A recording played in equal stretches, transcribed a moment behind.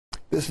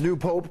This new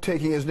pope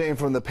taking his name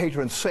from the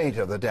patron saint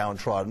of the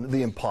downtrodden,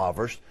 the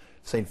impoverished,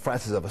 St.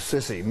 Francis of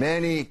Assisi.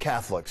 Many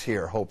Catholics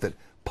here hope that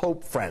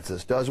Pope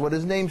Francis does what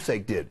his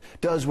namesake did,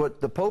 does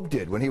what the Pope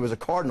did when he was a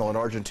cardinal in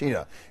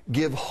Argentina,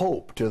 give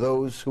hope to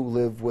those who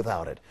live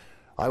without it.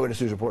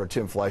 Eyewitness News reporter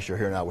Tim Fleischer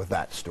here now with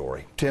that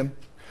story. Tim?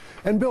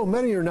 And Bill,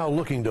 many are now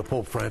looking to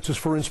Pope Francis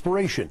for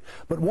inspiration,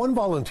 but one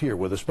volunteer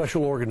with a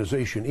special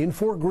organization in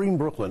Fort Greene,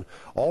 Brooklyn,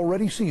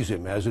 already sees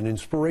him as an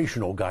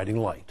inspirational guiding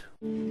light.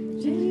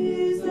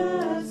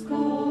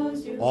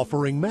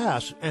 Offering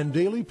Mass and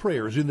daily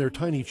prayers in their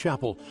tiny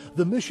chapel,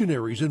 the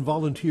missionaries and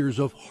volunteers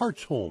of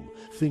Heart's Home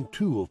think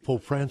too of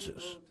Pope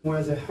Francis.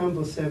 Was a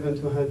humble servant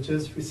who had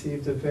just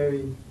received a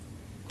very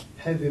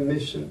heavy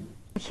mission.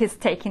 He's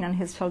taking on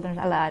his shoulders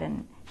a lot,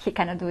 and he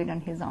cannot do it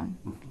on his own.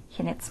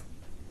 He needs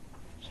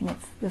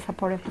the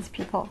support of his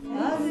people.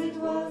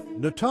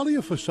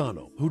 Natalia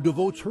Fasano, who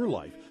devotes her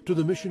life to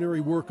the missionary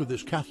work of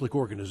this Catholic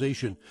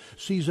organization,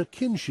 sees a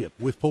kinship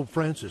with Pope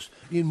Francis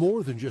in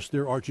more than just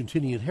their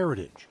Argentinian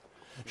heritage.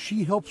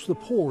 She helps the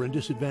poor and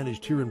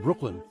disadvantaged here in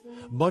Brooklyn,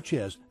 much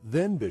as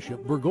then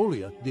Bishop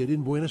Bergoglio did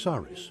in Buenos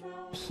Aires.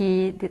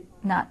 He did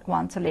not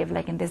want to live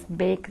like in this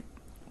big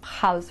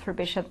house for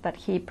bishops, but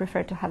he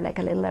preferred to have like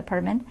a little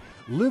apartment.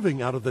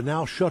 Living out of the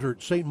now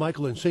shuttered St.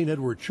 Michael and St.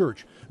 Edward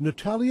Church,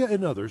 Natalia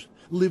and others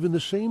live in the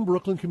same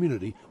Brooklyn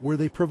community where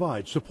they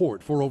provide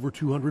support for over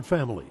 200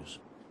 families.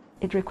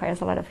 It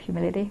requires a lot of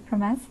humility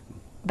from us,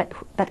 but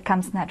that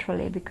comes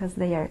naturally because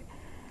the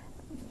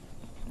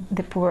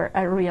poor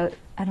are real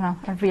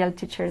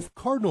teachers.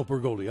 Cardinal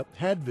Bergoglio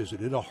had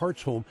visited a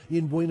Heart's Home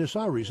in Buenos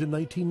Aires in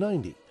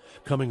 1990,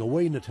 coming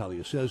away,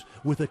 Natalia says,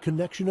 with a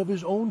connection of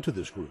his own to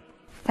this group.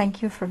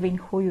 Thank you for being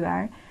who you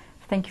are.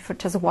 Thank you for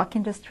just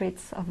walking the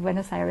streets of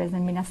Buenos Aires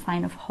and being a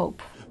sign of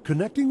hope.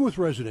 Connecting with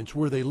residents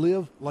where they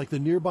live, like the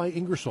nearby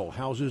Ingersoll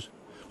houses,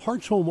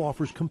 Heart's Home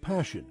offers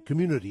compassion,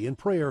 community, and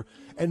prayer,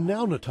 and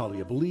now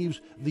Natalia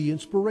believes the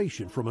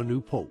inspiration from a new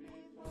pope.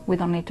 We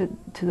don't need to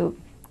do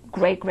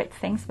great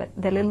things, but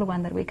the little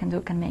one that we can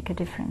do can make a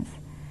difference.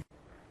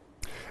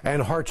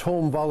 And Heart's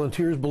Home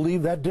volunteers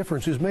believe that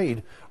difference is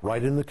made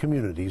right in the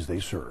communities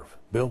they serve.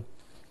 Bill?